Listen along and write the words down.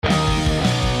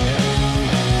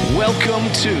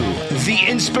Welcome to the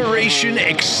Inspiration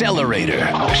Accelerator,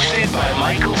 hosted by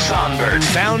Michael Sonberg,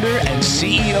 founder and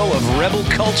CEO of Rebel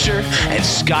Culture and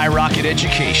Skyrocket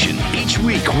Education. Each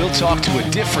week, we'll talk to a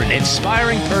different,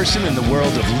 inspiring person in the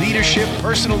world of leadership,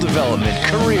 personal development,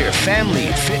 career, family,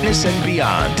 fitness, and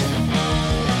beyond.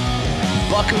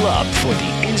 Buckle up for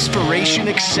the Inspiration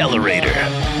Accelerator.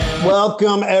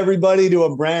 Welcome, everybody, to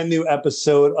a brand new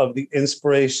episode of the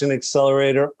Inspiration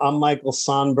Accelerator. I'm Michael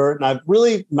Sonberg, and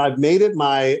I've made it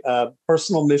my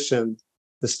personal mission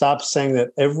to stop saying that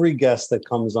every guest that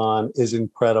comes on is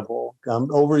incredible. I'm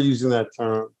overusing that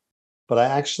term, but I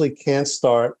actually can't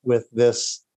start with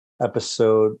this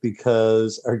episode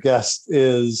because our guest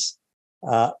is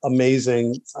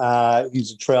amazing.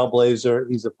 He's a trailblazer.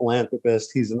 He's a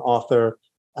philanthropist. He's an author.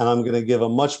 And I'm going to give a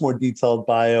much more detailed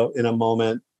bio in a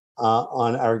moment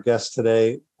on our guest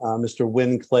today, Mr.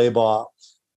 Winn Claybaugh,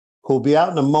 who will be out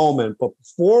in a moment. But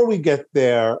before we get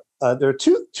there, there are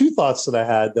two thoughts that I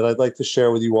had that I'd like to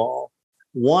share with you all.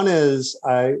 One is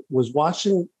I was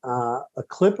watching a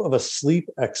clip of a sleep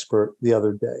expert the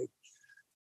other day,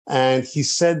 and he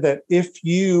said that if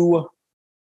you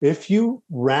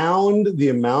round the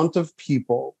amount of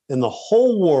people in the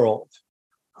whole world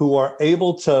who are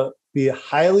able to be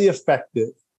highly effective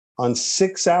on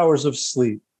 6 hours of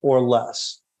sleep or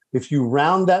less, if you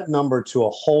round that number to a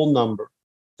whole number,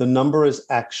 the number is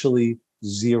actually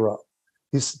zero.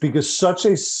 It's because such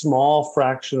a small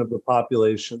fraction of the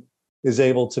population is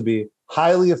able to be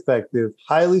highly effective,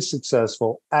 highly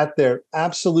successful at their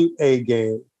absolute A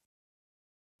game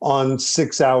on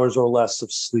 6 hours or less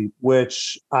of sleep,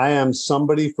 which I am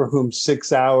somebody for whom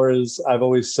 6 hours, I've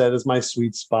always said, is my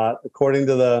sweet spot. According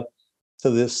to the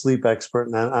sleep expert,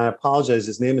 and I apologize,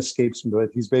 his name escapes me,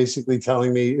 but he's basically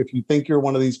telling me, if you think you're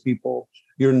one of these people,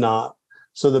 you're not.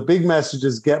 So the big message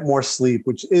is get more sleep,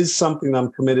 which is something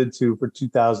I'm committed to for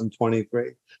 2023,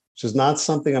 which is not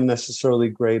something I'm necessarily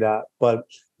great at. But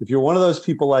if you're one of those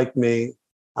people like me,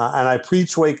 and I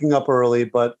preach waking up early,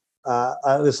 but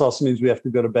this also means we have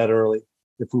to go to bed early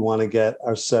if we want to get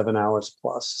our 7 hours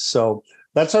plus. So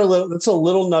that's a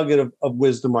little nugget of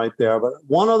wisdom right there. But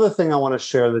one other thing I want to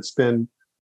share that's been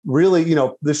really,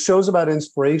 this show's about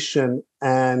inspiration,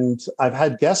 and I've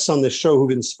had guests on this show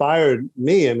who've inspired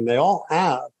me. I mean, they all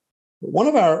have. But one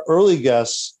of our early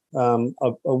guests, a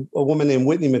woman named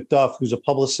Whitney McDuff, who's a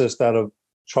publicist out of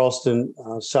Charleston,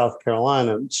 South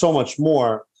Carolina, and so much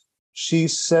more. She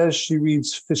says she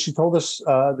told us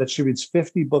that she reads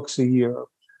 50 books a year.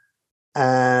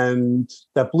 And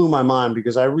that blew my mind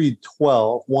because I read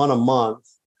 12, one a month.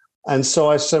 And so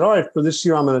I said, all right, for this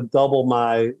year, I'm going to double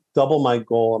my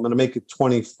goal. I'm going to make it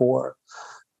 24.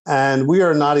 And we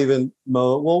are not even,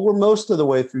 we're most of the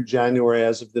way through January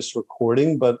as of this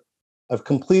recording, but I've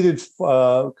completed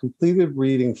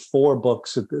reading 4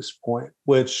 books at this point,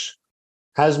 which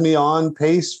has me on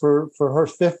pace for her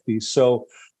 50. So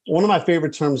one of my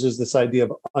favorite terms is this idea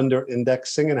of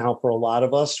under-indexing, and how for a lot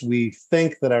of us, we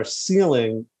think that our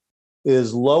ceiling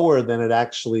is lower than it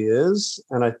actually is.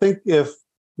 And I think if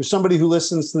you're somebody who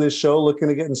listens to this show looking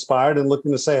to get inspired and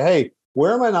looking to say, hey,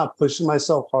 where am I not pushing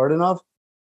myself hard enough?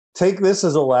 Take this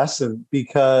as a lesson,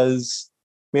 because,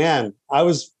 man, I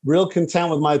was real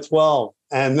content with my 12.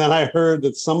 And then I heard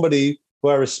that somebody who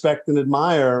I respect and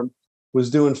admire was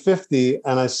doing 50.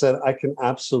 And I said, I can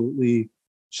absolutely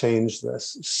change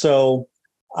this. So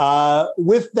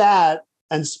with that,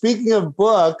 and speaking of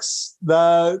books,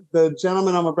 the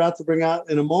gentleman I'm about to bring out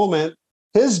in a moment,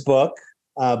 his book,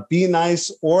 Be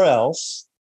Nice or Else,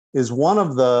 is one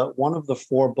of the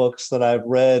 4 books that I've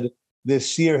read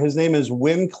this year. His name is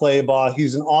Winn Claybaugh.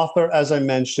 He's an author, as I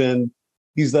mentioned.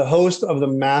 He's the host of the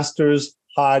Masters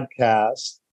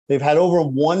podcast. They've had over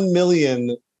 1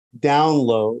 million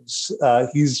downloads.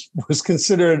 Was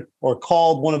considered or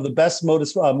called one of the best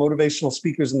motivational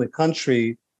speakers in the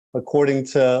country, according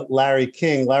to Larry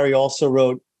King. Larry also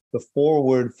wrote the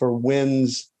foreword for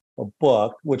Winn's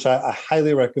book, which I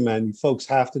highly recommend. You folks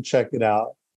have to check it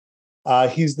out.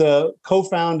 He's the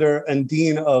co-founder and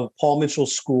dean of Paul Mitchell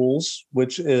Schools,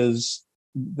 he's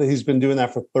been doing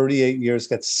that for 38 years,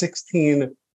 got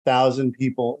 16,000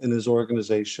 people in his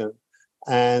organization.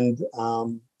 And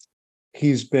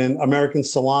he's been American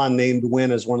Salon named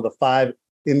Winn as one of the 5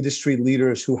 industry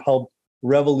leaders who helped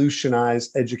revolutionize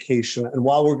education. And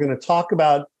while we're going to talk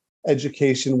about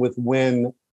education with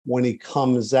Winn when he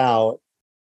comes out,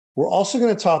 we're also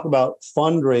going to talk about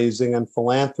fundraising and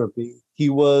philanthropy. He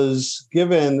was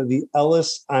given the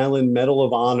Ellis Island Medal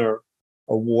of Honor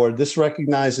Award. This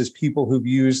recognizes people who've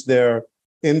used their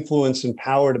influence and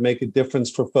power to make a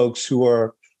difference for folks who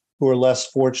are less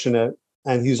fortunate.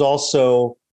 And he's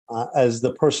also as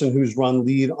the person who's run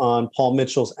lead on Paul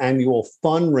Mitchell's annual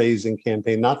fundraising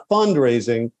campaign, not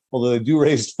fundraising, although they do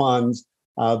raise funds,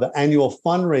 the annual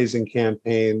fundraising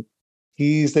campaign.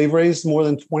 They've raised more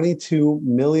than $22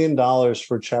 million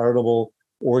for charitable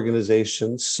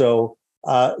organizations. So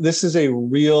this is a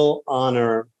real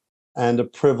honor and a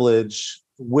privilege.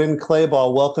 Winn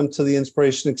Claybaugh, welcome to the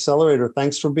Inspiration Accelerator.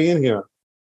 Thanks for being here.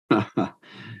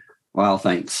 Well,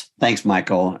 thanks. Thanks,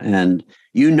 Michael. And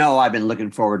I've been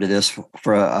looking forward to this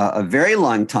for a very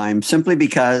long time, simply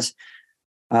because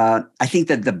I think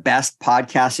that the best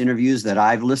podcast interviews that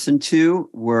I've listened to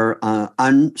were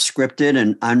unscripted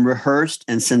and unrehearsed.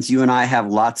 And since you and I have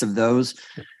lots of those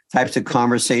types of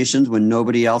conversations when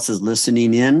nobody else is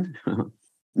listening in,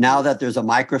 now that there's a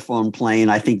microphone playing,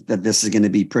 I think that this is going to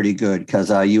be pretty good because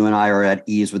you and I are at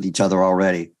ease with each other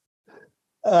already.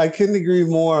 I couldn't agree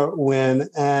more, Winn.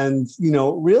 And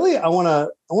really, I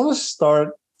want to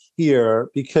start here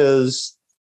because,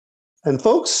 and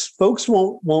folks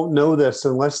won't know this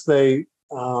unless they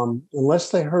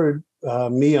heard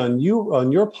me on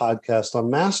your podcast on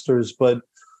Masters. But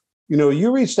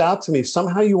you reached out to me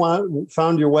somehow. You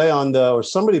found your way on or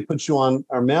somebody put you on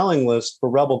our mailing list for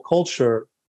Rebel Culture.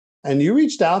 And you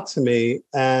reached out to me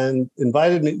and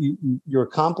invited me. You're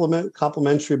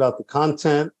complimentary about the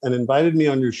content and invited me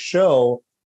on your show.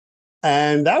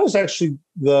 And that was actually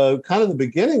the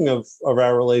beginning of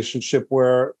our relationship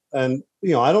where, and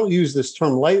I don't use this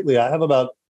term lightly. I have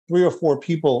about 3 or 4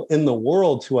 people in the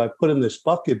world who I put in this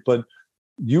bucket, but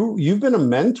you've been a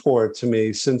mentor to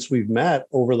me since we've met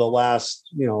over the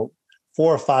last, 4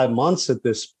 or 5 months at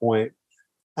this point.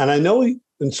 And I know.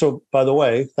 And so, by the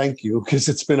way, thank you, because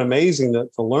it's been amazing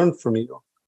to learn from you.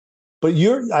 But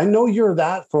I know you're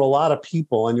that for a lot of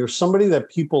people, and you're somebody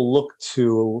that people look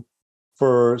to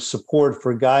for support,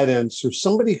 for guidance, or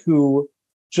somebody who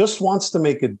just wants to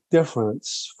make a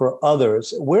difference for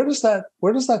others. Where does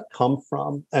that come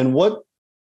from? And what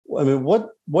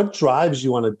drives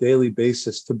you on a daily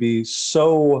basis to be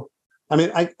so?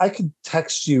 I could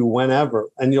text you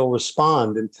whenever, and you'll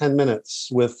respond in 10 minutes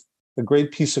with a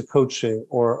great piece of coaching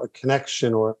or a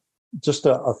connection or just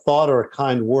a thought or a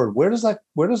kind word. Where does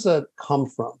that come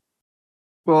from?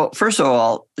 Well, first of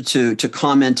all, to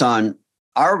comment on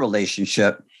our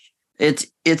relationship,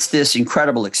 it's this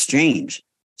incredible exchange.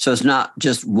 So it's not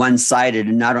just one-sided,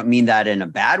 and I don't mean that in a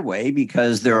bad way,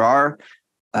 because there are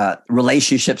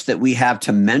relationships that we have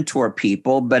to mentor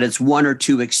people, but it's 1 or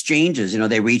 2 exchanges.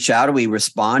 They reach out and we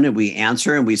respond and we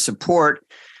answer and we support.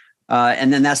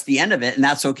 And then that's the end of it. And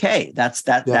that's okay.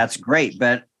 That's great.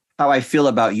 But how I feel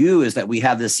about you is that we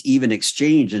have this even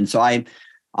exchange. And so I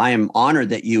am honored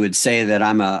that you would say that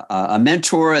I'm a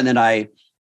mentor and that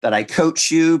I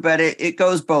coach you, but it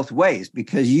goes both ways,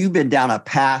 because you've been down a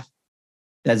path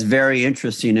that's very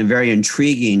interesting and very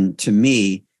intriguing to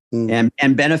me and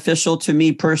beneficial to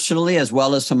me personally, as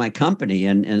well as to my company.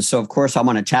 And so, of course, I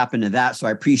want to tap into that. So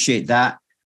I appreciate that.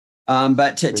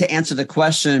 But to answer the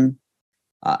question,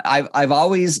 I've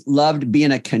always loved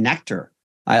being a connector.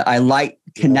 I like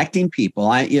connecting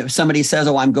people. If somebody says,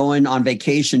 "Oh, I'm going on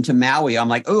vacation to Maui," I'm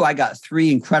like, "Oh, I got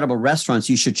 3 incredible restaurants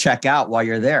you should check out while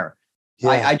you're there."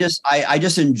 Yeah. I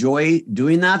just enjoy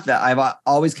doing that. That I've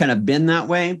always kind of been that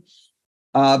way.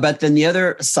 But then the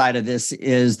other side of this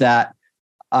is that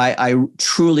I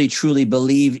truly, truly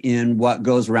believe in what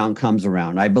goes around comes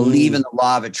around. I believe in the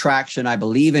law of attraction. I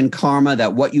believe in karma,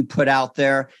 that what you put out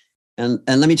there. And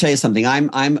let me tell you something. I'm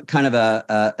kind of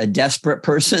a desperate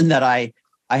person, that I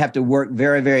have to work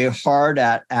very, very hard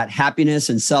at happiness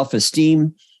and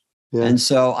self-esteem. Yeah. And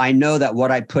so I know that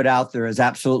what I put out there is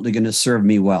absolutely going to serve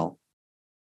me well.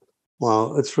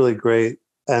 Well, it's really great.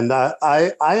 And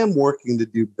I am working to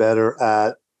do better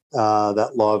at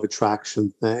that law of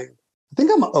attraction thing. I think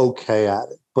I'm okay at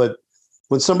it. But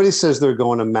when somebody says they're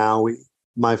going to Maui,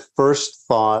 my first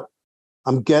thought,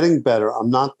 I'm getting better. I'm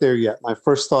not there yet. My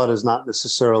first thought is not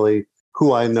necessarily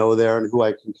who I know there and who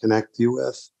I can connect you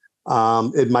with.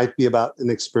 It might be about an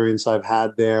experience I've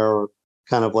had there, or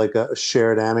kind of like a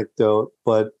shared anecdote.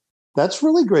 But that's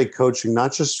really great coaching,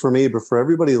 not just for me, but for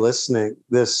everybody listening.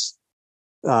 This,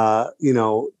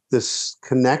 this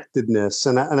connectedness,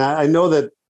 and I know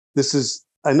that this is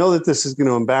going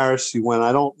to embarrass you when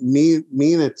I don't mean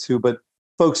it to. But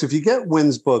folks, if you get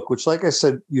Winn's book, which, like I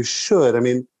said, you should.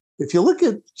 If you look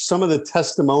at some of the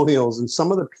testimonials and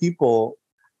some of the people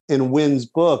in Winn's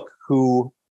book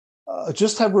who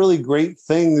just have really great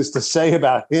things to say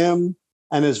about him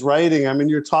and his writing.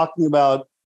 You're talking about,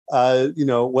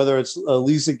 whether it's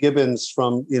Lisa Gibbons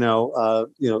from,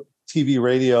 TV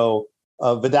radio,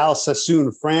 Vidal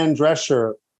Sassoon, Fran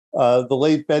Drescher, the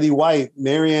late Betty White,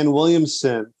 Marianne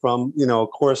Williamson from,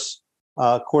 Course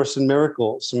in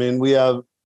Miracles. I mean, we have,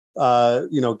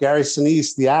 Gary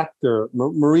Sinise, the actor,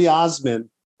 Marie Osmond.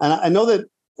 And I know that,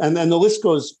 and the list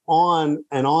goes on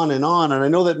and on and on. And I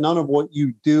know that none of what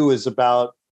you do is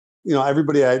about,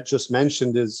 everybody I just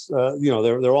mentioned is,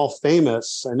 they're all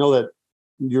famous. I know that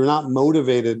you're not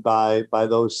motivated by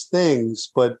those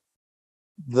things, but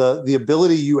the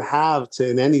ability you have to,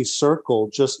 in any circle,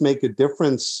 just make a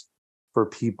difference for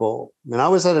people. I mean, I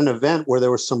was at an event where there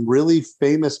were some really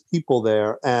famous people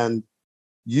there, and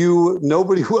you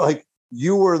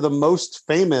were the most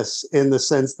famous in the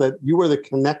sense that you were the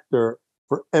connector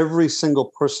for every single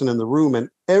person in the room, and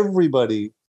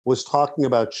everybody was talking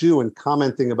about you and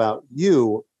commenting about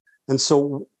you. And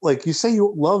so, like you say,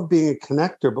 you love being a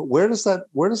connector, but where does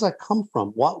that come from?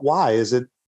 Why is it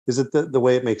the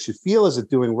way it makes you feel? Is it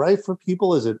doing right for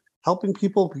people? Is it helping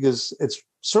people? Because it's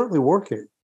certainly working.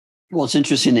 Well, it's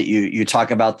interesting that you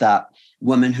talk about that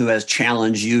woman who has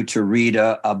challenged you to read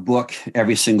a book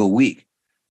every single week.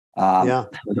 I'm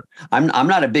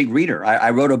not a big reader.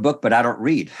 I wrote a book, but I don't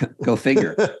read. Go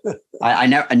figure. I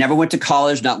never went to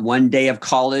college, not one day of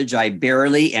college. I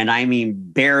barely, and I mean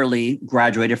barely,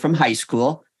 graduated from high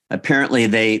school. Apparently,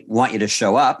 they want you to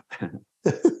show up.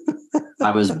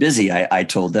 I was busy, I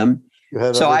told them.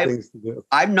 So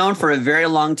I've known for a very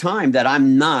long time that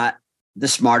I'm not the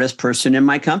smartest person in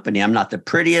my company. I'm not the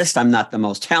prettiest. I'm not the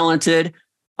most talented.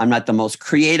 I'm not the most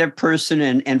creative person.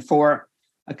 And for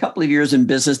a couple of years in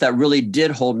business, that really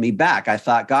did hold me back. I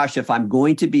thought, gosh, if I'm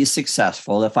going to be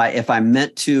successful, if I'm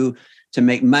meant to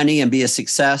make money and be a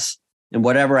success in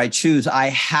whatever I choose, I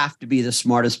have to be the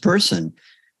smartest person.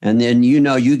 And then,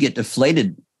 you get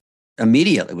deflated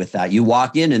immediately with that. You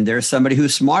walk in and there's somebody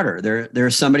who's smarter.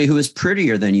 There's somebody who is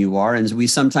prettier than you are. And we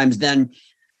sometimes then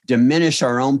diminish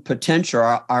our own potential,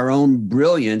 our own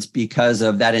brilliance because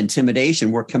of that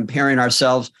intimidation. We're comparing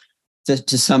ourselves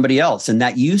to somebody else. And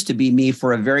that used to be me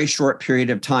for a very short period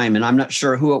of time. And I'm not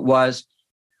sure who it was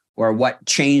or what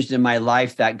changed in my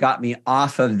life that got me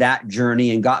off of that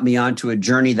journey and got me onto a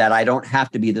journey that I don't have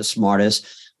to be the smartest.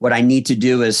 What I need to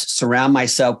do is surround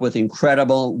myself with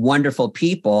incredible, wonderful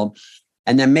people,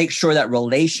 and then make sure that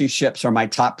relationships are my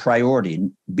top priority.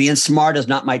 Being smart is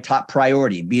not my top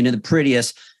priority. Being the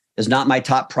prettiest is not my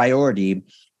top priority.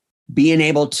 Being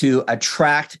able to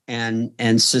attract and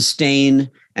sustain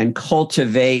and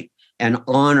cultivate and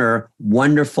honor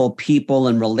wonderful people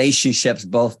and relationships,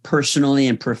 both personally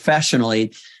and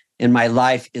professionally in my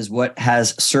life, is what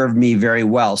has served me very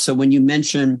well. So when you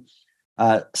mention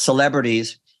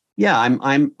celebrities, yeah,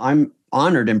 I'm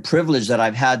honored and privileged that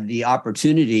I've had the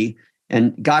opportunity.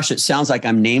 And gosh, it sounds like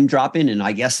I'm name dropping, and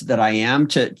I guess that I am,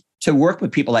 to work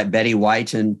with people like Betty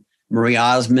White and Marie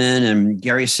Osmond and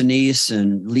Gary Sinise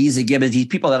and Lisa Gibbons, these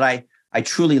people that I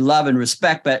truly love and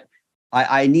respect. But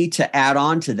I need to add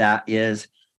on to that is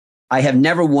I have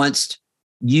never once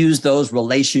used those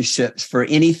relationships for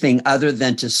anything other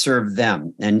than to serve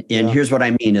them. And here's what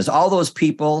I mean is all those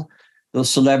people, those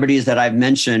celebrities that I've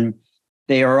mentioned,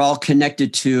 they are all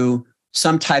connected to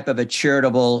some type of a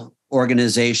charitable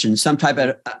organization, some type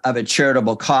of a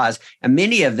charitable cause. And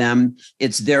many of them,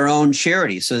 it's their own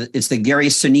charity. So it's the Gary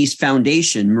Sinise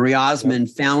Foundation. Marie Osmond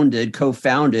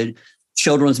co-founded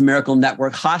Children's Miracle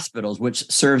Network Hospitals, which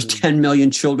serves 10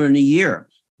 million children a year.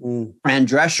 Fran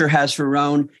Drescher has her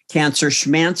own Cancer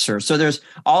Schmancer. So there's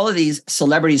all of these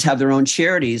celebrities have their own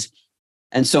charities.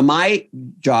 And so my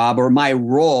job or my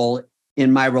role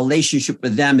in my relationship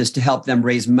with them is to help them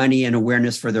raise money and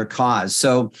awareness for their cause.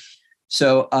 So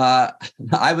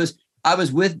I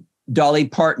was with Dolly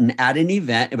Parton at an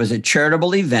event. It was a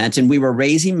charitable event, and we were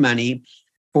raising money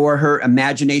for her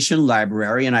Imagination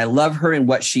Library. And I love her and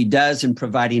what she does in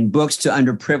providing books to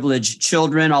underprivileged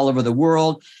children all over the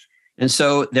world. And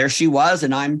so there she was,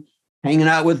 and I'm hanging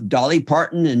out with Dolly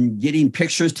Parton and getting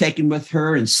pictures taken with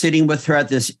her and sitting with her at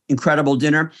this incredible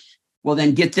dinner. Well,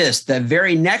 then get this, the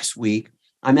very next week,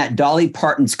 I'm at Dolly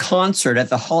Parton's concert at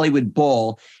the Hollywood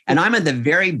Bowl, and I'm in the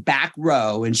very back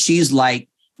row, and she's like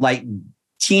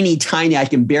teeny tiny. I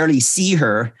can barely see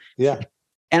her. Yeah.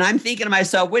 And I'm thinking to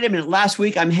myself, wait a minute, last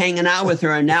week I'm hanging out with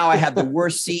her, and now I have the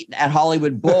worst seat at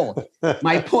Hollywood Bowl.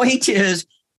 My point is,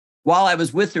 while I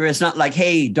was with her, it's not like,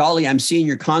 hey, Dolly, I'm seeing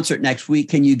your concert next week.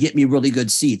 Can you get me really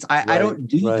good seats? I don't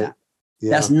do that.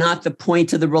 Yeah. That's not the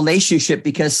point of the relationship,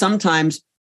 because sometimes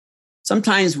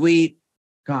we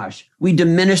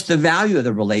diminish the value of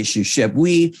the relationship.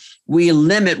 We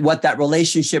limit what that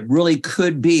relationship really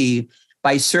could be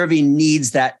by serving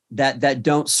needs that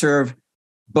don't serve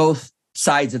both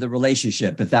sides of the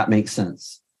relationship, if that makes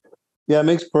sense. Yeah, it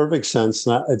makes perfect sense.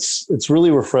 And it's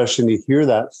really refreshing to hear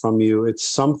that from you. It's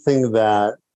something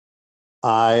that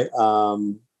I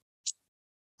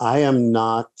I am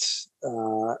not,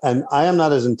 and I am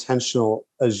not as intentional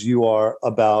as you are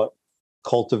about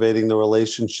cultivating the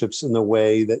relationships in the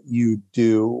way that you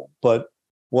do. But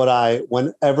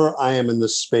whenever I am in the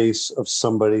space of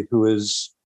somebody who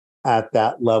is at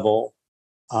that level,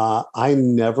 I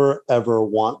never ever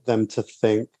want them to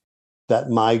think that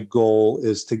my goal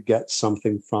is to get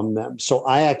something from them. So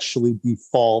I actually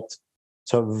default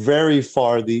to very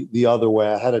far the other way.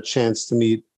 I had a chance to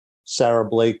meet Sarah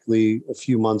Blakely a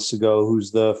few months ago,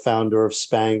 who's the founder of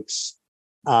Spanx.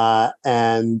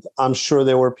 And I'm sure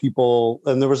there were people,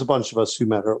 and there was a bunch of us who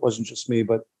met her. It wasn't just me,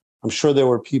 but I'm sure there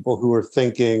were people who were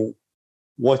thinking,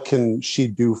 what can she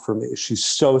do for me? She's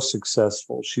so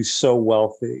successful. She's so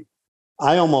wealthy.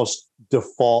 I almost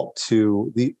default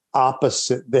to the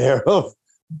opposite there of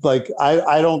like,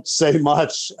 I don't say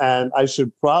much, and I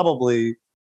should probably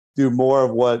do more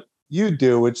of what you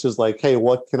do, which is like, hey,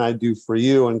 what can I do for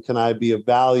you? And can I be of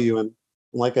value? And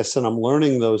like I said, I'm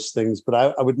learning those things, but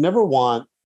I would never want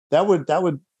that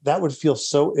would feel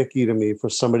so icky to me for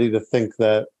somebody to think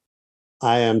that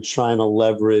I am trying to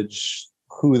leverage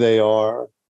who they are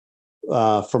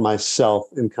for myself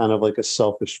in kind of like a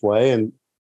selfish way. And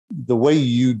the way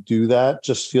you do that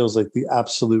just feels like the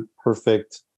absolute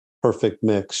perfect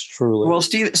mix, truly. Well,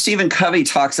 Stephen Covey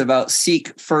talks about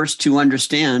seek first to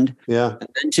understand, yeah, and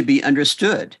then to be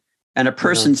understood. And a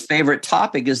person's favorite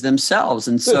topic is themselves.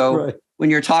 And so right. When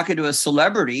you're talking to a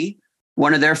celebrity,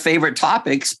 one of their favorite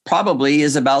topics probably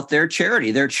is about their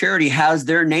charity. Their charity has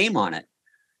their name on it.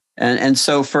 And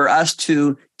so for us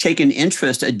to take an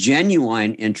interest, a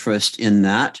genuine interest in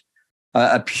that,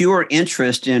 a pure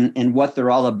interest in what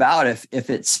they're all about, if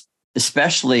it's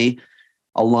especially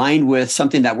aligned with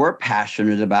something that we're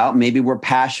passionate about. Maybe we're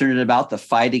passionate about the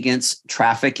fight against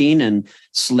trafficking and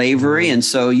slavery. And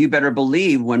so you better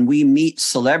believe when we meet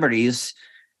celebrities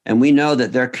and we know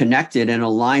that they're connected and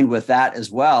aligned with that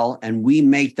as well, and we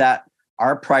make that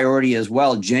our priority as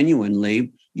well,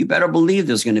 genuinely, you better believe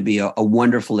there's going to be a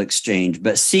wonderful exchange.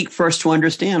 But seek first to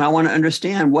understand. I want to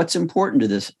understand what's important to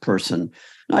this person,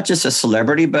 not just a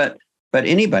celebrity, but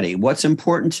anybody, what's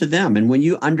important to them. And when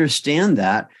you understand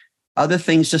that, other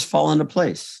things just fall into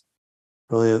place.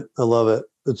 Brilliant. I love it.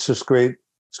 It's just great.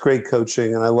 It's great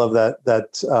coaching. And I love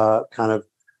that kind of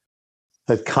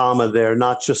that comma there,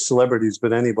 not just celebrities,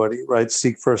 but anybody, right?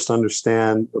 Seek first,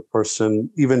 understand the person,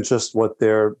 even just what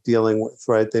they're dealing with,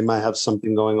 right? They might have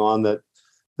something going on that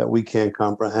we can't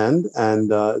comprehend.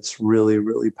 And it's really,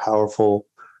 really powerful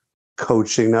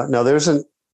coaching. Now there's an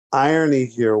irony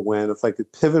here, Winn, if I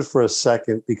could pivot for a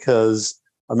second, because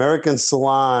American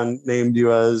Salon named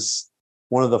you as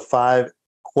one of the 5,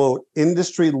 quote,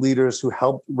 industry leaders who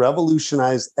helped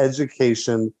revolutionize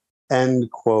education,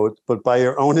 end quote, but by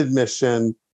your own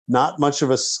admission, not much of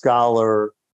a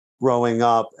scholar growing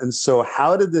up. And so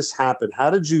how did this happen? How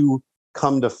did you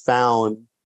come to found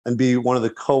and be one of the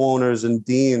co-owners and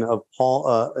deans of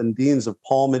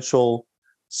Paul Mitchell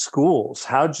Schools?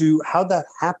 How'd that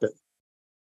happen?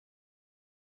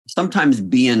 Sometimes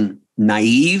being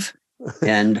naive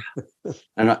and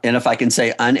if I can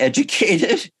say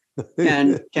uneducated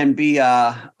can be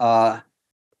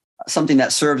something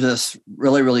that serves us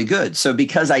really, really good. So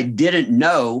because I didn't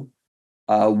know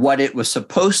what it was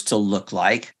supposed to look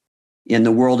like in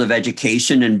the world of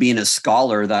education and being a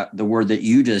scholar, that the word that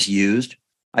you just used,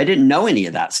 I didn't know any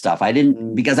of that stuff.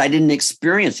 Because I didn't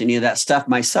experience any of that stuff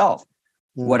myself.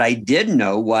 What I did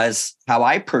know was how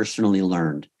I personally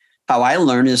learned. How I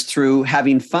learn is through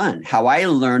having fun. How I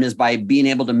learn is by being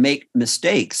able to make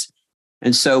mistakes.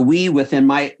 And so we, within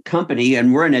my company,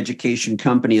 and we're an education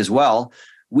company as well,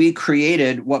 we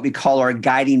created what we call our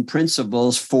guiding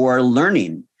principles for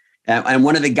learning. And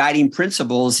one of the guiding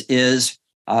principles is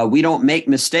we don't make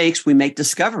mistakes, we make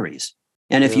discoveries.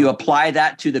 And if you apply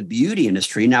that to the beauty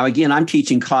industry, now, again, I'm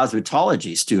teaching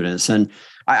cosmetology students. And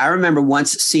I remember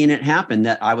once seeing it happen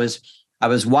that I was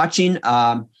watching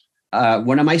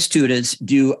one of my students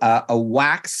do a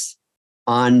wax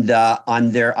on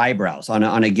their eyebrows,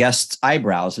 on a guest's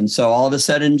eyebrows. And so all of a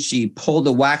sudden she pulled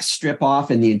the wax strip off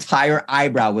and the entire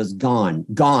eyebrow was gone.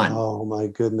 Oh my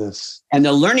goodness. And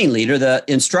the learning leader, the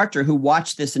instructor who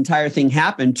watched this entire thing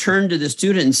happen, turned to the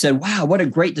student and said, "Wow, what a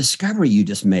great discovery you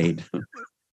just made."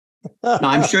 Now,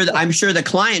 I'm sure the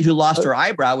client who lost her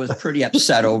eyebrow was pretty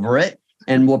upset over it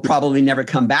and will probably never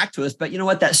come back to us. But you know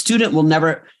what? That student will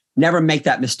never make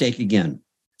that mistake again.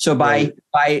 So by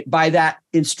that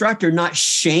instructor not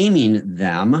shaming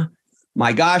them,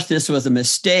 my gosh, this was a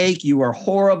mistake. You are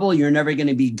horrible. You're never going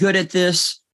to be good at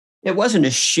this. it wasn't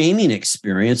a shaming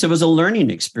experience. It was a learning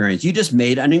experience. You just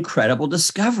made an incredible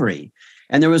discovery.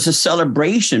 And there was a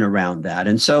celebration around that.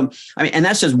 And so, I mean, and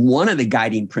that's just one of the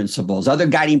guiding principles. Other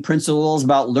guiding principles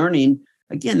about learning,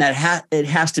 again, it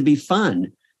has to be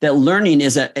fun. That learning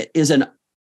is an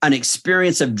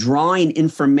experience of drawing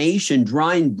information,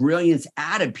 drawing brilliance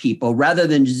out of people rather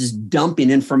than just dumping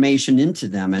information into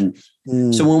them. And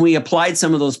so when we applied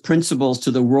some of those principles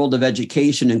to the world of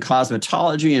education and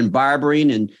cosmetology and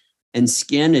barbering and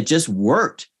skin, it just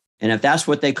worked. And if that's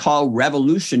what they call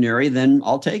revolutionary, then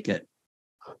I'll take it.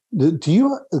 Do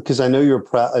you, because I know you're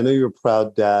a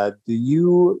proud dad, do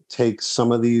you take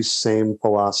some of these same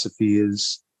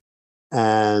philosophies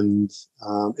and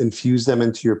infuse them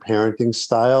into your parenting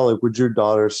style? Like, would your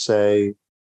daughter say,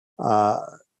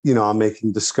 I'm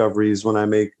making discoveries when I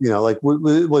make, like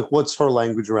what's her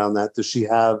language around that? Does she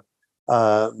have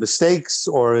mistakes,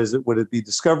 or would it be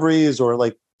discoveries,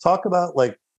 or talk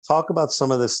about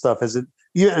some of this stuff?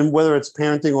 And whether it's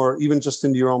parenting or even just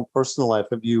into your own personal life,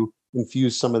 have you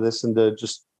infused some of this into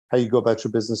just how you go about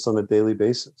your business on a daily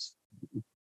basis?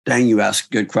 Dang, you ask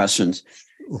good questions.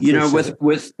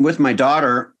 With my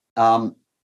daughter, gosh,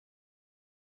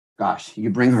 you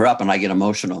bring her up and I get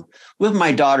emotional. With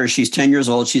my daughter, she's 10 years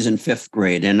old. She's in 5th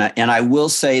grade. And I will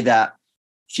say that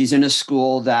she's in a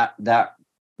school that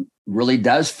really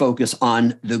does focus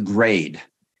on the grade.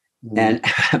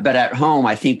 But at home,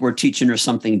 I think we're teaching her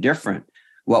something different.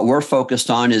 What we're focused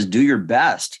on is do your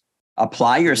best,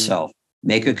 apply yourself,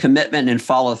 make a commitment and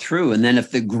follow through. And then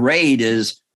if the grade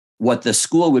is what the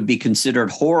school would be considered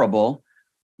horrible,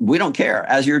 we don't care.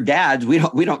 As your dads, we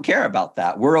don't care about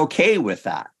that. We're okay with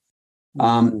that.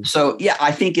 So yeah,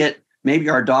 I think maybe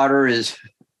our daughter is,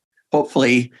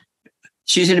 hopefully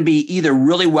she's going to be either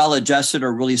really well adjusted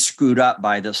or really screwed up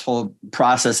by this whole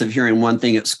process of hearing one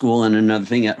thing at school and another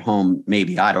thing at home.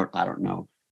 Maybe I don't know.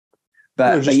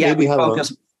 But yeah, we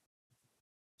focus.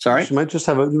 Sorry, she might just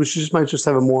have a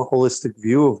more holistic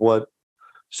view of what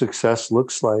success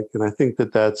looks like, and I think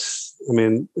that's. I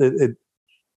mean, it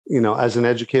as an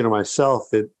educator myself,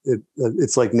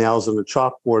 it's like nails on the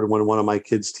chalkboard when one of my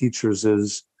kids' teachers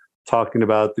is talking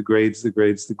about the grades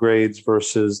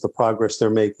versus the progress they're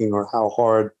making or how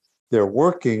hard they're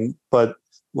working. But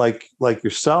like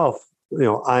yourself,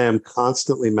 I am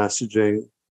constantly messaging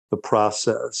the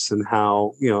process and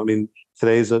how,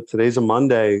 today's a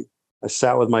Monday. I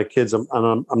sat with my kids.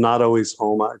 I'm not always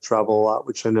home. I travel a lot,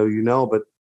 which I know but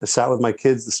I sat with my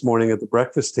kids this morning at the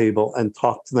breakfast table and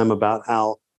talked to them about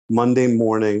how Monday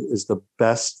morning is the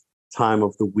best time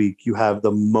of the week. You have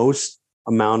the most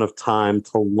amount of time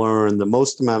to learn, the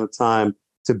most amount of time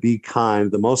to be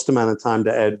kind, the most amount of time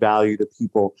to add value to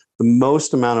people. The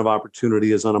most amount of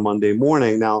opportunity is on a Monday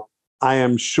morning. Now, I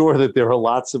am sure that there are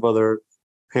lots of other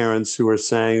parents who are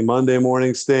saying Monday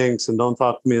morning stinks and don't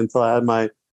talk to me until I had my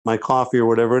coffee or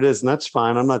whatever it is. And that's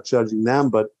fine. I'm not judging them,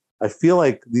 but I feel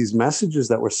like these messages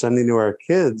that we're sending to our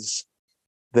kids,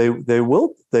 they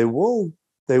will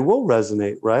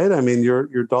resonate, right? I mean, your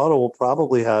daughter will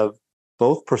probably have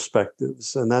both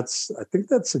perspectives, and I think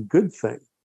that's a good thing.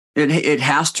 It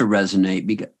has to resonate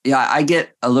because I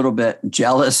get a little bit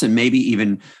jealous and maybe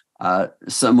even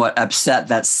somewhat upset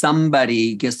that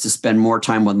somebody gets to spend more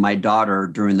time with my daughter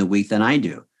during the week than I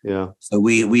do. Yeah. So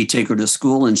we take her to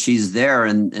school and she's there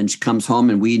and she comes home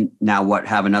and we now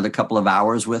have another couple of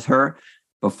hours with her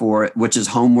which is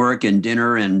homework and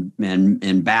dinner and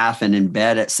bath and in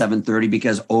bed at 7:30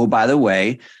 because, oh, by the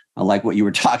way, like what you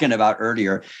were talking about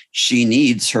earlier, she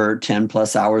needs her 10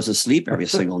 plus hours of sleep every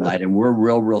single night. And we're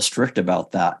real strict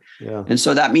about that. Yeah. And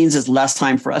so that means it's less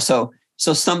time for us. So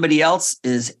somebody else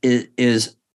is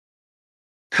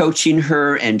coaching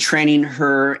her and training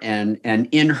her and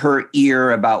in her ear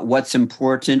about what's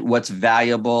important, what's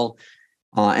valuable.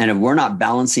 And if we're not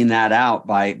balancing that out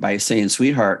by saying,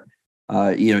 sweetheart,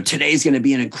 today's going to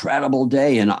be an incredible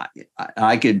day. And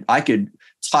I could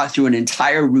talk through an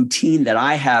entire routine that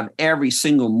I have every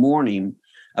single morning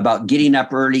about getting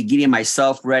up early, getting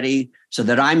myself ready so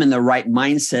that I'm in the right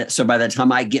mindset. So by the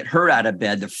time I get her out of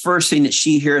bed, the first thing that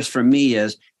she hears from me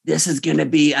is, this is going to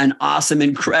be an awesome,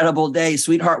 incredible day,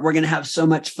 sweetheart. We're going to have so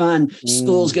much fun.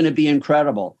 School's going to be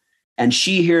incredible. And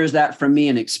she hears that from me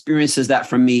and experiences that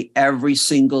from me every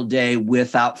single day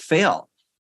without fail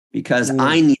because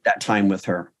I need that time with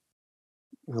her.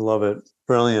 I love it.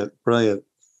 Brilliant.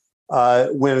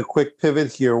 Winn, a quick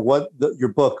pivot here.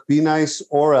 Your book, Be Nice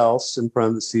or Else, in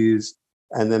parentheses,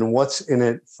 and then what's in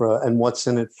it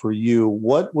for you?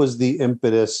 What was the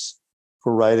impetus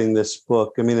for writing this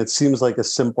book? I mean, it seems like a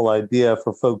simple idea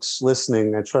for folks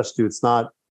listening. I trust you.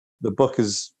 The book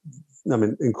is I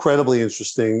mean, incredibly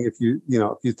interesting. If you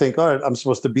think, all right, I'm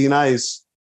supposed to be nice,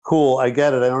 cool, I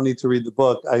get it. I don't need to read the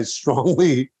book. I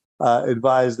strongly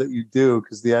advise that you do,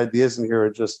 because the ideas in here are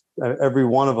just, every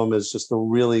one of them is just a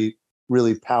really,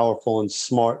 really powerful and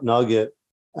smart nugget.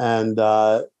 And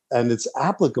it's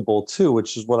applicable too,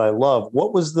 which is what I love.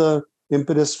 What was the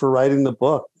impetus for writing the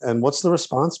book, and what's the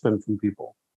response been from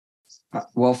people?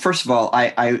 Well, first of all,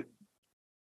 I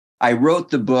wrote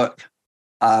the book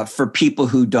for people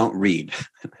who don't read,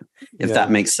 if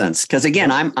that makes sense. Because again,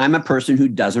 I'm a person who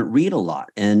doesn't read a lot,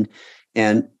 and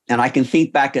I can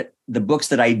think back at the books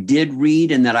that I did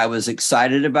read and that I was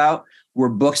excited about were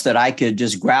books that I could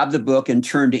just grab the book and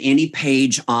turn to any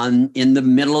page in the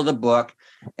middle of the book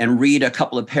and read a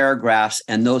couple of paragraphs,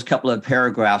 and those couple of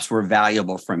paragraphs were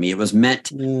valuable for me. It was meant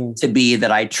to be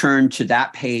that I turned to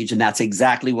that page, and that's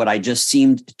exactly what I just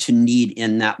seemed to need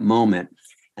in that moment.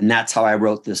 And that's how I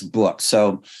wrote this book.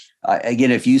 So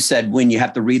again, if you said, when you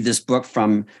have to read this book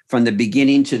from the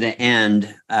beginning to the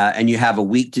end, and you have a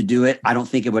week to do it, I don't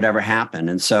think it would ever happen.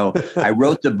 And so I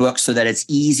wrote the book so that it's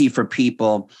easy for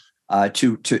people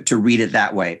to read it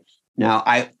that way. Now,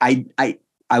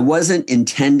 I wasn't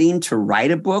intending to write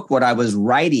a book. What I was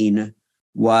writing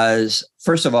was,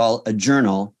 first of all, a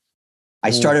journal. I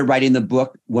started writing the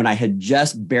book when I had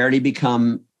just barely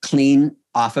become clean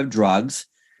off of drugs.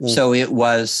 So it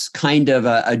was kind of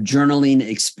a journaling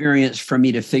experience for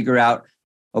me to figure out,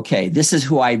 okay, this is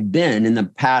who I've been. In the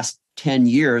past 10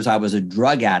 years, I was a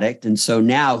drug addict. And so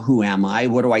now who am I?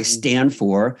 What do I stand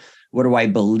for? What do I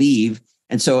believe?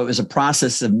 And so it was a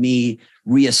process of me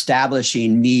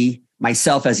reestablishing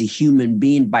myself as a human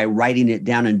being by writing it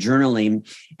down and journaling.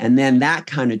 And then that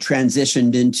kind of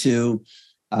transitioned into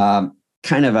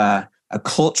kind of a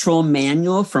cultural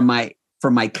manual for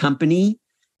my company.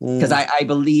 Because I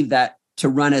believe that to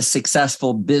run a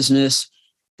successful business,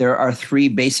 there are 3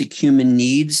 basic human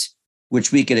needs,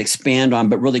 which we could expand on,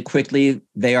 but really quickly,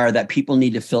 they are that people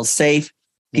need to feel safe,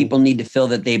 people need to feel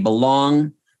that they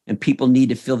belong, and people need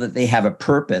to feel that they have a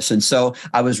purpose. And so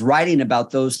I was writing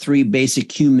about those 3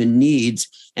 basic human needs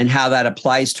and how that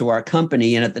applies to our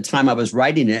company. And at the time I was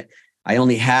writing it, I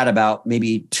only had about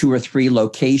maybe 2 or 3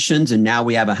 locations, and now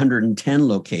we have 110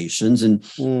 locations. And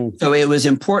so it was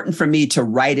important for me to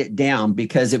write it down,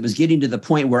 because it was getting to the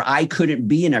point where I couldn't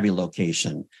be in every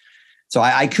location. So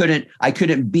I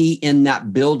couldn't be in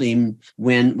that building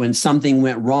when something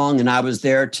went wrong, and I was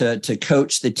there to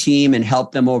coach the team and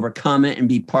help them overcome it and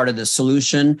be part of the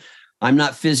solution. I'm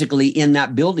not physically in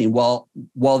that building. Well,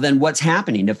 then what's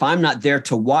happening? If I'm not there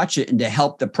to watch it and to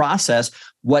help the process,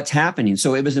 what's happening?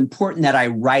 So it was important that I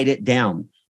write it down.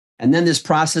 And then this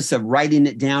process of writing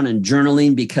it down and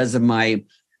journaling, because of my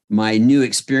new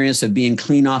experience of being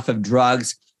clean off of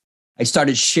drugs, I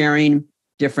started sharing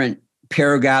different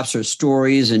paragraphs or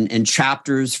stories and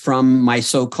chapters from my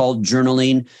so-called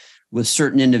journaling with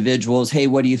certain individuals. Hey,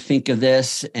 what do you think of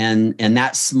this? And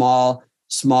that small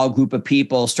group of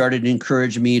people started to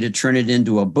encourage me to turn it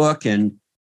into a book. And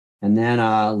then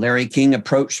Larry King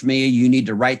approached me, you need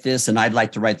to write this, and I'd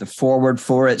like to write the foreword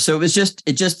for it. So it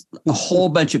just a whole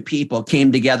bunch of people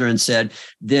came together and said,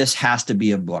 this has to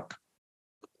be a book.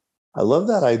 I love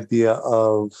that idea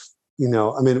of,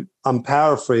 I mean, I'm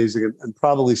paraphrasing and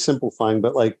probably simplifying,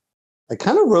 but like, I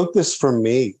kind of wrote this for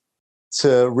me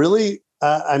to really,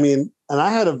 and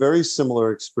I had a very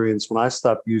similar experience when I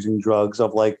stopped using drugs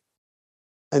of like,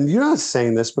 and you're not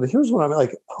saying this, but here's what I'm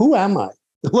like, who am I?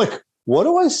 Like, what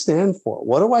do I stand for?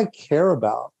 What do I care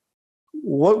about?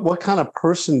 What kind of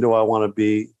person do I want to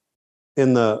be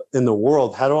in the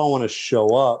world? How do I want to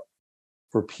show up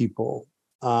for people?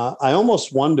 I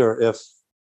almost wonder if,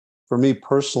 for me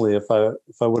personally, if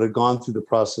I would have gone through the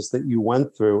process that you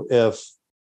went through, if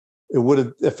it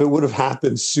would have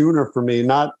happened sooner for me,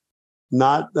 not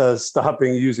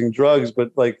stopping using drugs,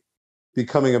 but like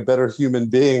becoming a better human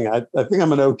being. I think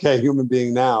I'm an okay human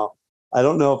being now. I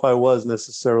don't know if I was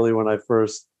necessarily when I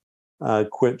first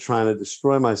quit trying to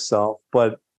destroy myself,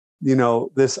 but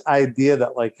this idea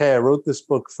that like, hey, I wrote this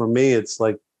book for me. It's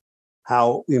like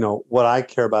how, what I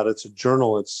care about. It's a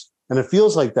journal. And it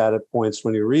feels like that at points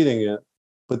when you're reading it,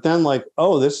 but then like,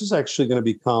 oh, this is actually going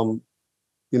to become,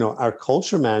 our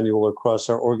culture manual across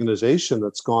our organization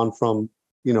that's gone from,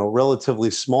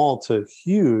 relatively small to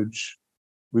huge.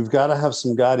 We've got to have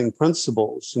some guiding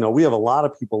principles. We have a lot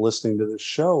of people listening to this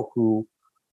show who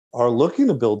are looking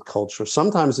to build culture.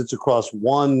 Sometimes it's across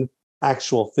one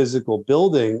actual physical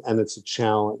building and it's a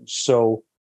challenge. So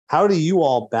how do you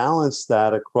all balance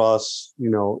that across,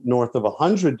 north of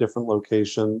 100 different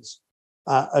locations?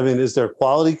 Is there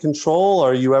quality control?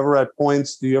 Are you ever at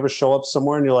points, do you ever show up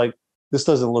somewhere and you're like, this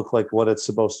doesn't look like what it's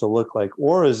supposed to look like?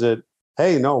 Or is it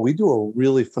hey, no, we do a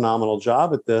really phenomenal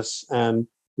job at this, and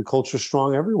the culture's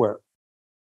strong everywhere.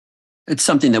 It's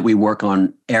something that we work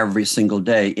on every single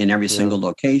day in every single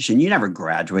location. You never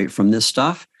graduate from this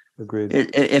stuff. Agreed.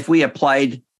 If we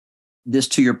applied this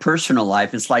to your personal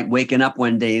life, it's like waking up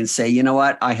one day and say, you know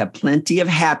what? I have plenty of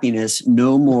happiness.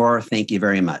 No more. Thank you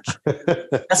very much.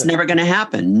 That's never going to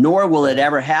happen, nor will it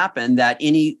ever happen that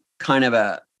any kind of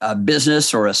a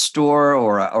business or a store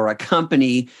or a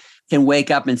company can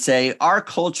wake up and say, our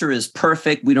culture is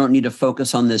perfect. We don't need to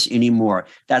focus on this anymore.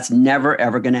 That's never,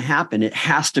 ever going to happen. It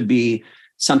has to be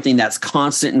something that's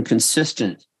constant and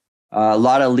consistent. A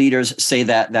lot of leaders say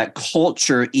that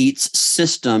culture eats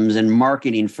systems and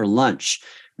marketing for lunch,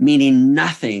 meaning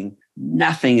nothing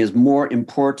is more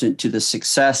important to the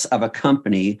success of a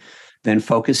company than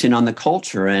focusing on the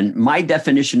culture. And my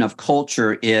definition of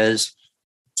culture is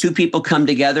two people come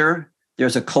together,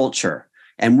 there's a culture.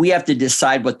 And we have to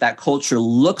decide what that culture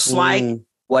looks like,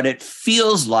 what it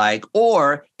feels like,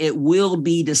 or it will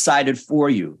be decided for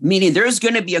you. Meaning there's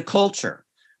going to be a culture.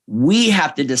 We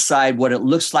have to decide what it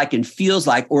looks like and feels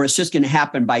like, or it's just going to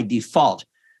happen by default.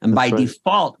 And by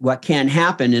default, what can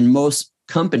happen in most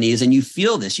companies, and you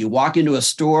feel this, you walk into a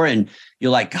store and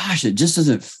you're like, gosh, it just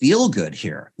doesn't feel good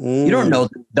here. You don't know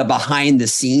the behind the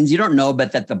scenes. You don't know,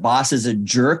 but that the boss is a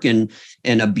jerk and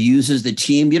abuses the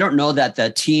team. You don't know that the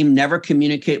team never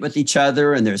communicate with each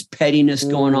other and there's pettiness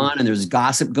going on and there's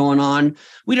gossip going on.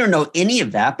 We don't know any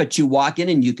of that, but you walk in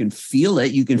and you can feel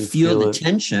it. You can feel the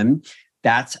tension.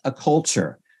 That's a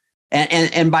culture.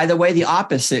 And by the way, the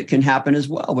opposite can happen as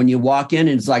well. When you walk in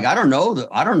and it's like, I don't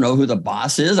know who the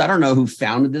boss is. I don't know who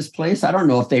founded this place. I don't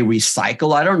know if they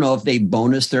recycle. I don't know if they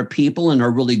bonus their people and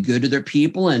are really good to their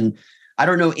people. And I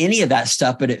don't know any of that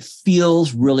stuff, but it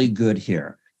feels really good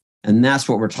here. And that's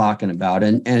what we're talking about.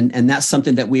 And that's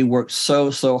something that we work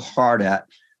so hard at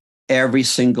every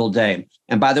single day.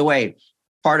 And by the way,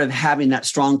 part of having that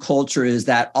strong culture is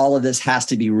that all of this has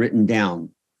to be written down.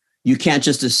 You can't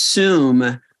just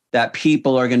assume that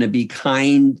people are going to be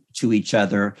kind to each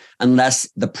other unless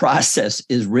the process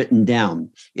is written down.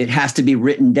 It has to be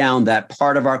written down that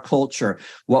part of our culture,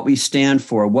 what we stand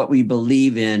for, what we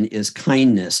believe in is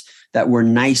kindness, that we're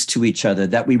nice to each other,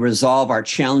 that we resolve our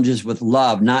challenges with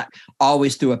love, not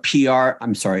always through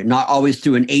not always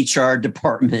through an HR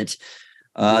department.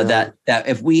 That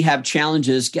if we have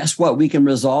challenges, guess what? We can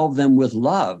resolve them with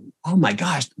love. Oh my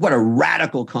gosh, what a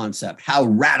radical concept. How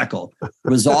radical.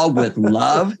 Resolve with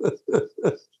love.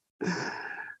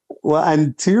 Well,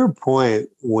 and to your point,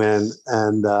 Winn,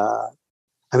 and I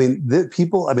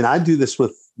do this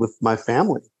with my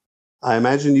family. I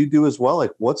imagine you do as well.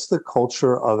 Like, what's the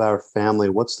culture of our family?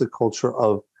 What's the culture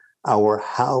of our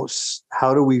house?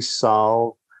 How do we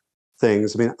solve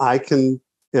things? I mean,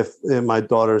 if my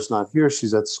daughter's not here,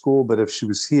 she's at school, but if she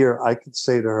was here, I could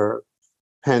say to her,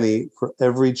 Penny, for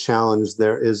every challenge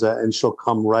there is and she'll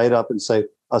come right up and say,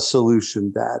 a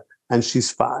solution, Dad. And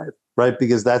she's 5, right?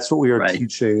 Because that's what we are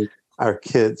teaching our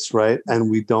kids, right?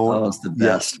 And we don't. Oh, it's the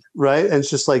best. Right? And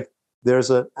it's just like, there's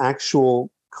an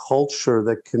actual culture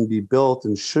that can be built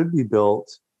and should be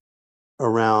built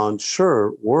around,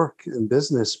 work and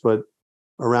business, but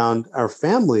around our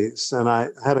families. And I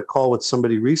had a call with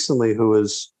somebody recently who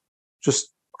was just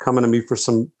coming to me for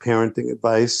some parenting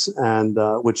advice, and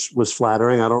which was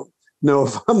flattering. I don't know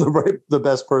if I'm the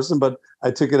best person, but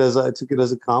I took it as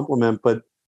a compliment. But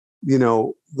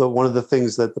one of the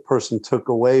things that the person took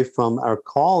away from our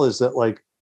call is that, like,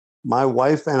 my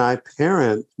wife and I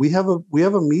parent. We have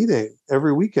a meeting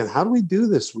every weekend. How do we do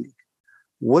this week?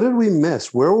 What did we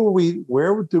miss? Where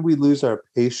did we lose our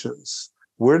patience?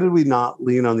 Where did we not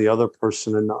lean on the other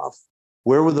person enough?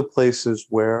 Where were the places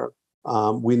where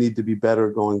we need to be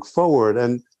better going forward?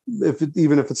 And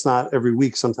even if it's not every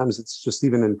week, sometimes it's just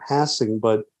even in passing.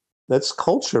 But that's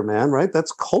culture, man, right?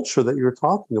 That's culture that you're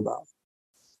talking about.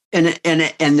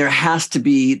 And there has to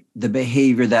be the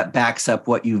behavior that backs up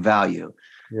what you value.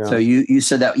 Yeah. So you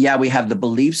said that, we have the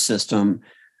belief system.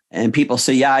 And people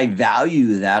say, I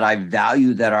value that. I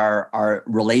value that our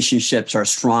relationships are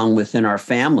strong within our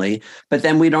family, but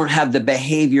then we don't have the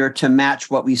behavior to match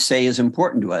what we say is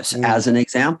important to us. As an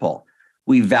example,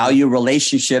 we value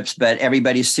relationships, but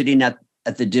everybody's sitting at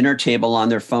the dinner table on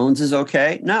their phones is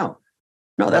okay? No,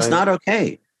 that's not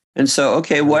okay. And so,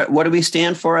 what do we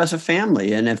stand for as a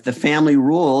family? And if the family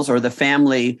rules or the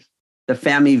family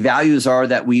values are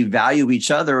that we value each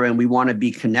other and we want to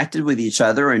be connected with each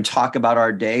other and talk about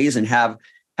our days and have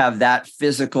that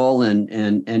physical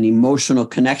and emotional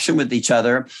connection with each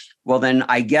other, well, then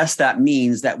I guess that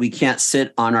means that we can't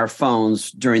sit on our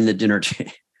phones during the dinner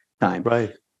time.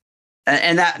 Right.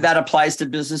 And that applies to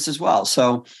business as well.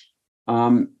 So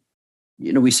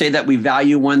we say that we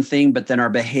value one thing, but then our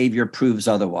behavior proves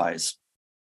otherwise.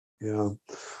 Yeah.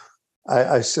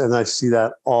 I see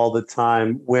that all the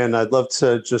time. Winn, I'd love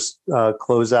to just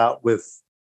close out with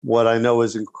what I know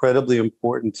is incredibly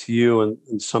important to you,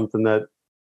 and something that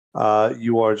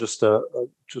you are just a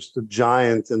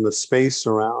giant in the space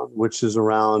around, which is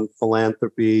around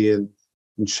philanthropy and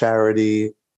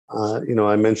charity.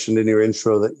 I mentioned in your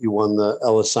intro that you won the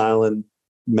Ellis Island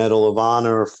Medal of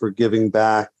Honor for giving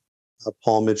back.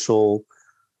 Paul Mitchell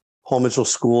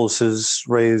Schools has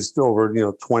raised over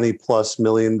 $20+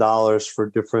 million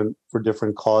for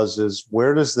different causes.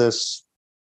 Where does this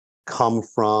come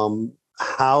from?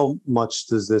 How much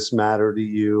does this matter to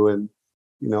you? And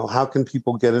how can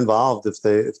people get involved if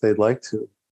they'd like to?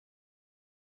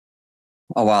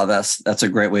 Oh wow, that's a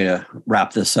great way to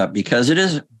wrap this up, because it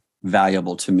is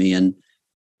valuable to me.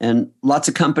 And lots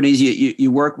of companies,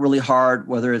 you work really hard,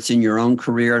 whether it's in your own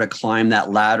career to climb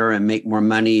that ladder and make more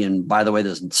money. And by the way,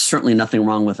 there's certainly nothing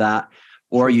wrong with that.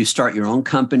 Or you start your own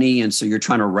company, and so you're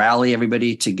trying to rally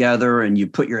everybody together, and you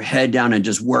put your head down and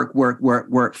just work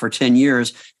for 10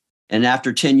 years. And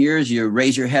after 10 years, you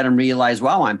raise your head and realize,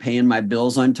 wow, I'm paying my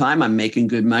bills on time. I'm making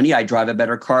good money. I drive a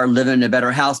better car, live in a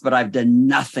better house, but I've done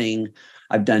nothing.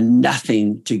 I've done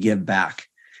nothing to give back.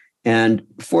 And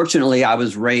fortunately, I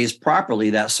was raised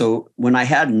properly so when I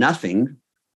had nothing,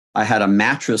 I had a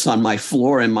mattress on my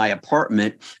floor in my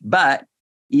apartment. But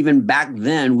even back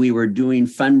then, we were doing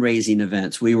fundraising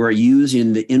events. We were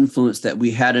using the influence that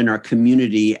we had in our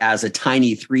community as a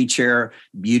tiny 3-chair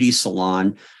beauty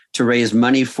salon to raise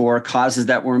money for causes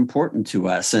that were important to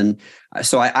us. And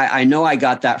so I know I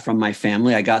got that from my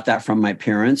family. I got that from my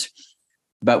parents.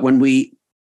 But when we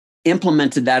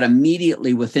implemented that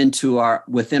immediately within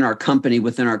our company,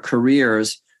 within our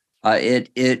careers,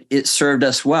 it served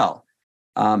us well.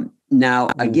 Now,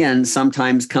 again,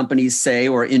 sometimes companies say,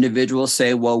 or individuals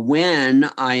say, well, when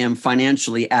I am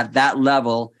financially at that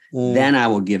level, then I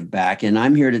will give back. And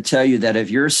I'm here to tell you that if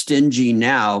you're stingy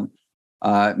now,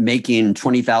 making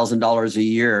 $20,000 a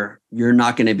year, you're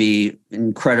not going to be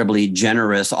incredibly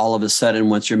generous all of a sudden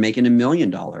once you're making $1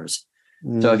 million.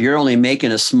 So if you're only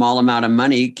making a small amount of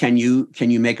money, can you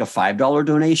make a $5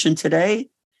 donation today?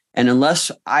 And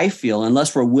unless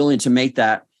we're willing to make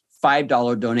that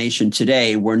 $5 donation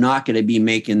today, we're not going to be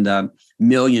making the $1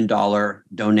 million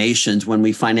donations when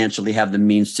we financially have the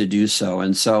means to do so.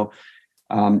 And so,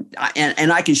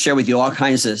 and I can share with you all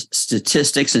kinds of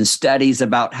statistics and studies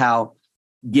about how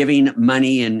giving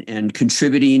money and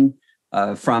contributing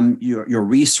from your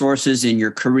resources in your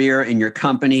career, in your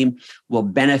company, will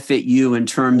benefit you in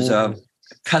terms of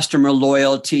customer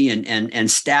loyalty and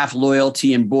staff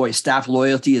loyalty. And boy, staff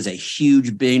loyalty is a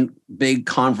huge, big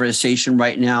conversation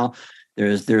right now.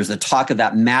 There's the talk of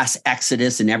that mass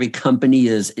exodus, and every company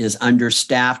is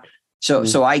understaffed.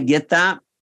 So I get that.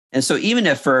 And so even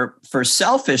if for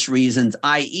selfish reasons,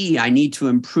 i.e., I need to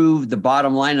improve the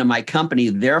bottom line of my company,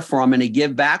 therefore I'm going to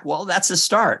give back, well, that's a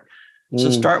start. So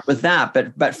start with that,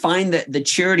 but find the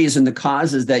charities and the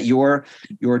causes that your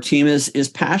team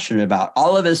is passionate about.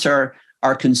 All of us are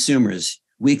consumers.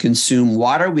 We consume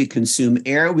water, we consume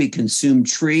air, we consume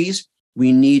trees.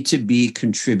 We need to be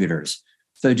contributors.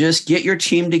 So just get your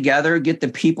team together, get the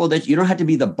people that you don't have to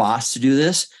be the boss to do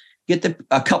this. Get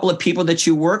a couple of people that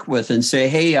you work with and say,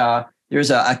 hey,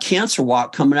 there's a cancer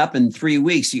walk coming up in 3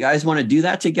 weeks. You guys want to do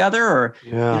that together? Or,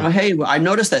 hey, I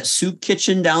noticed that soup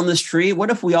kitchen down the street. What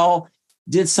if we all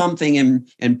did something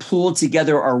and pooled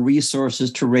together our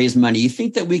resources to raise money? You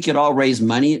think that we could all raise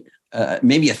money,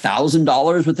 maybe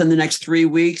 $1,000 within the next 3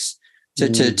 weeks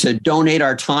to donate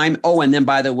our time? Oh, and then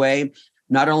by the way,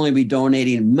 not only are we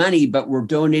donating money, but we're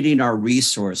donating our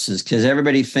resources, because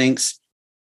everybody thinks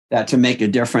that to make a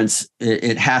difference,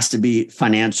 it has to be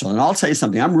financial. And I'll tell you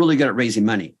something, I'm really good at raising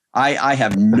money. I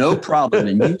have no problem.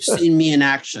 And you've seen me in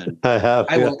action.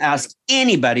 I will ask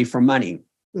anybody for money.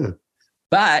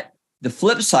 But the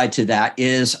flip side to that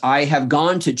is I have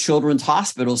gone to children's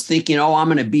hospitals thinking, oh, I'm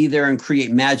going to be there and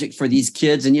create magic for these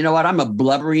kids. And you know what? I'm a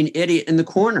blubbering idiot in the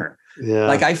corner. Yeah.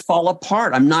 Like I fall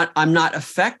apart. I'm not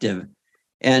effective.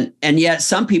 And yet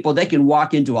some people, they can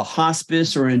walk into a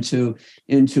hospice or into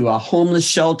a homeless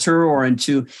shelter or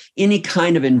into any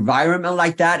kind of environment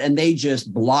like that, and they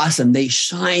just blossom. They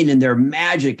shine in their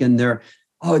magic and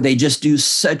they just do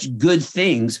such good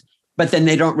things, but then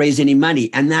they don't raise any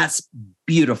money. And that's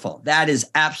beautiful. That is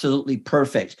absolutely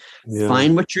perfect. Yeah.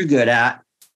 Find what you're good at.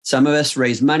 Some of us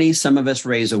raise money. Some of us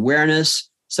raise awareness.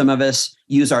 Some of us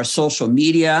use our social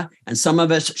media, and some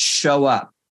of us show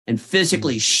up. And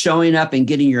physically showing up and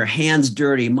getting your hands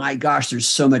dirty, my gosh, there's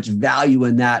so much value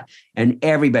in that. And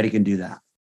everybody can do that.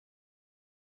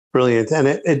 Brilliant.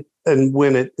 And and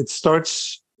when it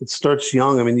starts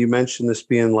young. I mean, you mentioned this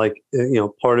being like,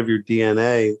 part of your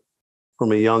DNA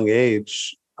from a young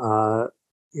age.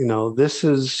 This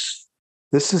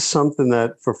is something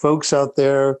that for folks out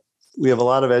there, we have a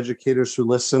lot of educators who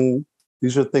listen.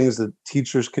 These are things that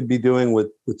teachers could be doing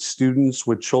with students,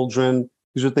 with children.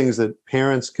 These are things that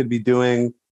parents could be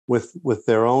doing with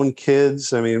their own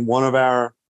kids. I mean, one of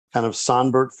our kind of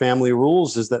Sonbert family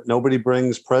rules is that nobody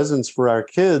brings presents for our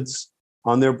kids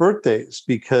on their birthdays,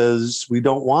 because we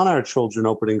don't want our children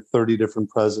opening 30 different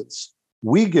presents.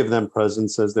 We give them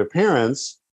presents as their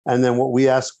parents. And then what we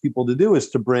ask people to do is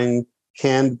to bring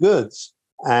canned goods.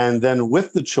 And then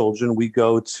with the children, we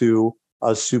go to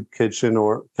a soup kitchen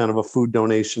or kind of a food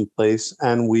donation place,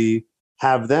 and we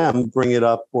have them bring it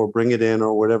up or bring it in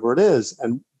or whatever it is,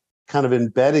 and kind of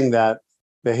embedding that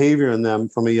behavior in them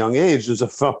from a young age. There's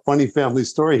a funny family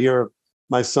story here of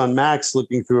my son Max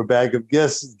looking through a bag of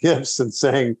gifts and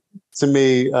saying to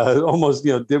me, almost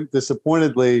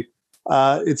disappointedly,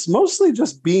 it's mostly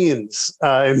just beans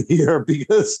in here,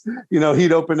 because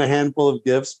he'd opened a handful of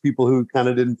gifts, people who kind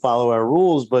of didn't follow our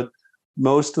rules, but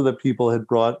most of the people had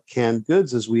brought canned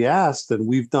goods as we asked. And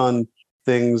we've done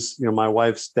things, my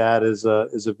wife's dad is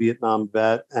a Vietnam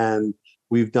vet, and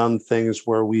we've done things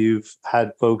where we've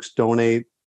had folks donate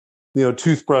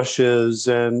toothbrushes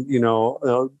and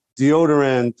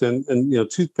deodorant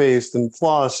and toothpaste and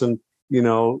floss and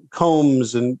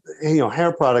combs and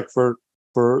hair product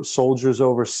for soldiers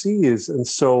overseas. And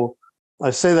so I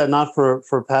say that not for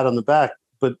a pat on the back,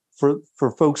 but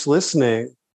for folks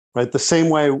listening, right? The same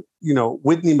way,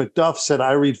 Whitney McDuff said,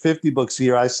 I read 50 books a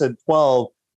year. I said 12.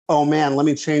 Oh man, let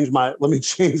me change my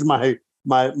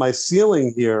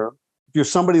ceiling here. If you're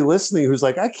somebody listening who's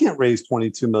like, I can't raise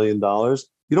 $22 million,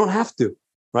 you don't have to,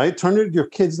 right? Turn your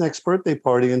kid's next birthday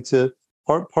party into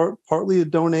partly a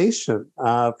donation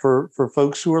for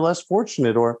folks who are less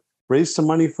fortunate, or raise some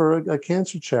money for a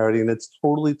cancer charity. And it's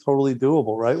totally, totally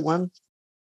doable, right, Winn?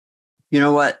 You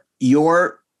know what?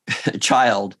 Your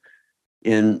child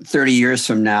in 30 years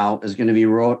from now is going to be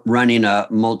running a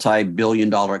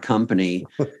multi-billion-dollar company.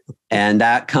 And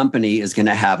that company is going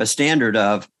to have a standard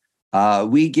of,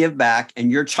 we give back.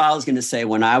 And your child is going to say,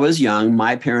 when I was young,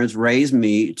 my parents raised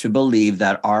me to believe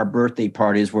that our birthday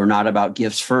parties were not about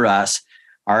gifts for us.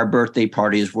 Our birthday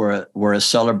parties were a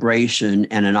celebration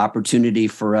and an opportunity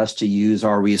for us to use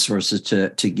our resources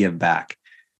to give back.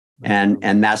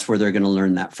 And that's where they're going to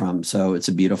learn that from. So it's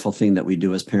a beautiful thing that we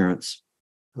do as parents.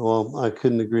 Well, I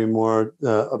couldn't agree more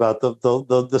about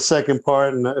the second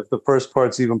part. And if the first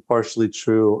part's even partially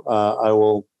true, I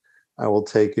will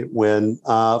take it. Winn,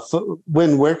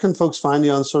 where can folks find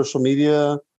you on social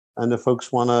media? And if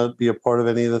folks want to be a part of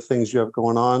any of the things you have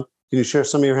going on, can you share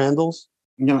some of your handles?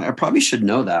 I probably should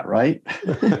know that, right?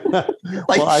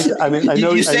 Well, I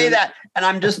know you say that, and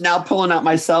I'm just now pulling out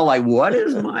my cell. Like, what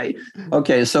is my?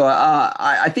 Okay, so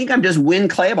I think I'm just Winn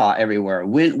Claybaugh everywhere.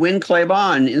 Winn Claybaugh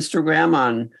on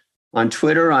Instagram, on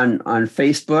Twitter, on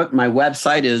Facebook. My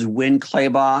website is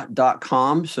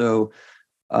winnclaybaugh.com. So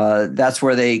that's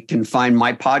where they can find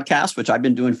my podcast, which I've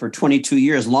been doing for 22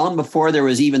 years, long before there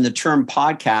was even the term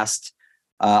podcast.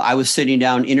 I was sitting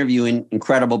down interviewing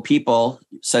incredible people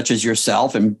such as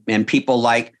yourself and people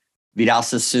like Vidal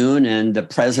Sassoon and the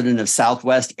president of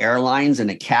Southwest Airlines and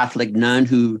a Catholic nun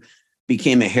who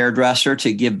became a hairdresser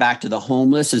to give back to the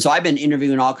homeless. And so I've been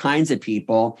interviewing all kinds of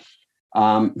people.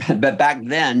 But back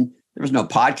then, there was no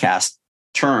podcast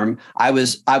term. I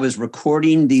was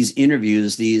recording these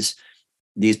interviews, these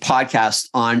podcasts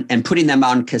on and putting them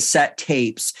on cassette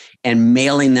tapes and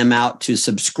mailing them out to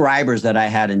subscribers that I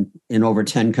had in over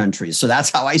 10 countries. So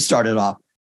that's how I started off.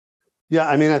 Yeah,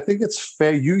 I mean, I think it's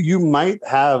fair. You might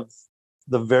have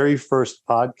the very first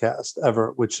podcast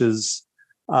ever, which is,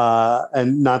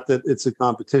 and not that it's a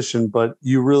competition, but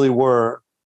you really were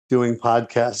doing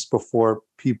podcasts before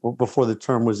the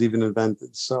term was even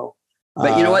invented. So,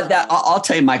 but you know what? I'll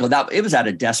tell you, Michael, that it was out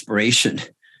of desperation.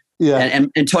 Yeah.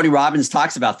 And Tony Robbins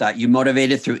talks about that. You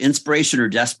motivated through inspiration or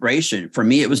desperation. For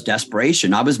me, it was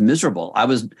desperation. I was miserable.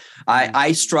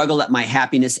 I struggled at my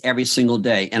happiness every single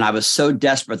day. And I was so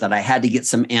desperate that I had to get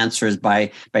some answers by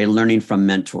learning from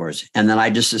mentors. And then I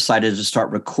just decided to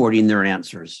start recording their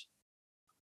answers.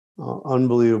 Oh,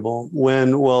 unbelievable.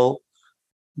 Well,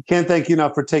 can't thank you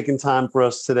enough for taking time for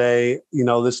us today.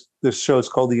 This show is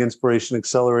called the Inspiration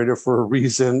Accelerator for a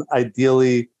reason.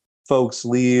 Ideally, folks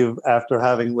leave after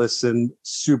having listened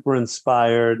super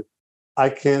inspired. I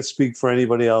can't speak for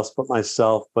anybody else but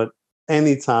myself, but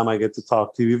anytime I get to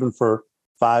talk to you, even for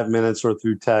 5 minutes or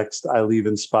through text, I leave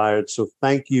inspired. So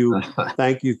thank you.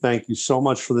 Thank you so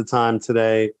much for the time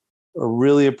today. I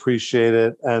really appreciate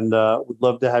it, and would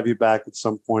love to have you back at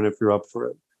some point if you're up for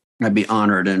it. I'd be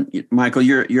honored. And Michael,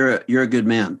 you're a good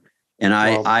man, and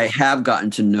I have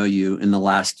gotten to know you in the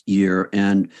last year,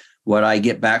 and what I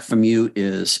get back from you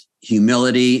is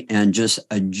humility and just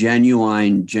a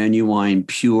genuine,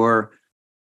 pure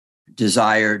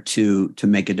desire to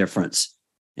make a difference.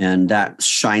 And that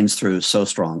shines through so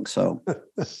strong. So,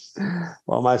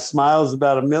 well, my smile is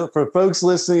about a million. For folks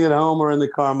listening at home or in the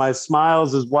car, my smile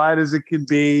is as wide as it could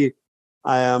be.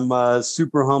 I am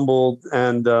super humbled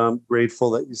and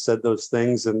grateful that you said those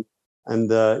things, and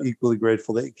equally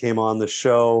grateful that you came on the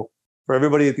show. For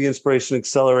everybody at the Inspiration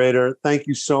Accelerator, thank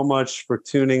you so much for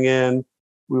tuning in.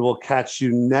 We will catch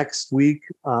you next week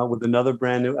with another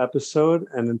brand new episode.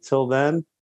 And until then,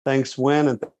 thanks, Winn,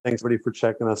 and thanks, everybody, for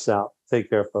checking us out. Take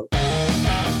care, folks.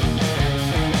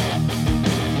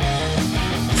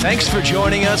 Thanks for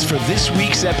joining us for this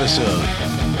week's episode.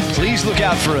 Please look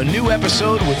out for a new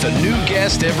episode with a new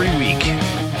guest every week.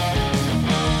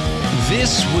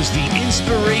 This was the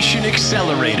Inspiration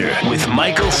Accelerator with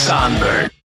Michael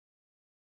Sonberg.